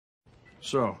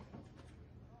So,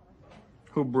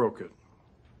 who broke it?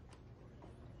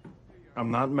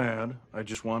 I'm not mad. I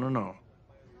just want to know.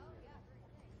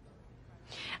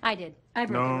 I did. I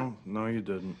broke it. No, you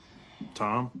didn't.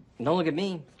 Tom? Don't look at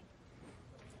me.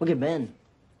 Look at Ben.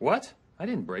 What? I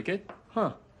didn't break it.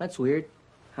 Huh, that's weird.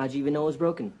 How'd you even know it was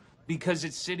broken? Because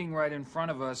it's sitting right in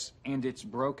front of us, and it's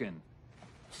broken.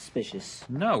 Suspicious.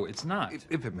 No, it's not.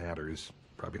 If it matters.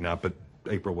 Probably not, but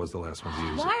April was the last one to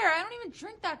use it. Liar, I don't even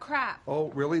drink that crap. Oh,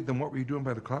 really? Then what were you doing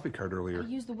by the coffee cart earlier? I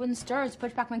used the wooden stirrers to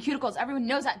push back my cuticles. Everyone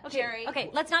knows that, Okay, Jerry. okay,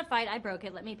 let's not fight. I broke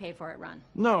it. Let me pay for it, Ron.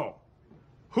 No.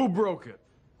 Who broke it?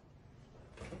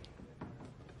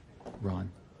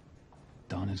 Ron,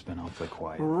 Don has been awfully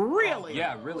quiet. Really?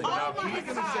 Yeah, really.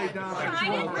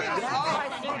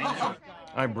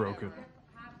 I broke it.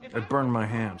 It burned my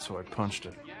hand, so I punched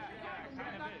it.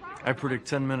 I predict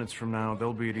 10 minutes from now,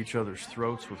 they'll be at each other's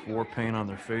throats with war paint on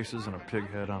their faces and a pig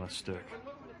head on a stick.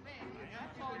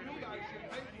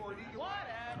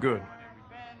 Good.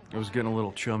 It was getting a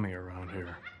little chummy around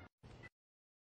here.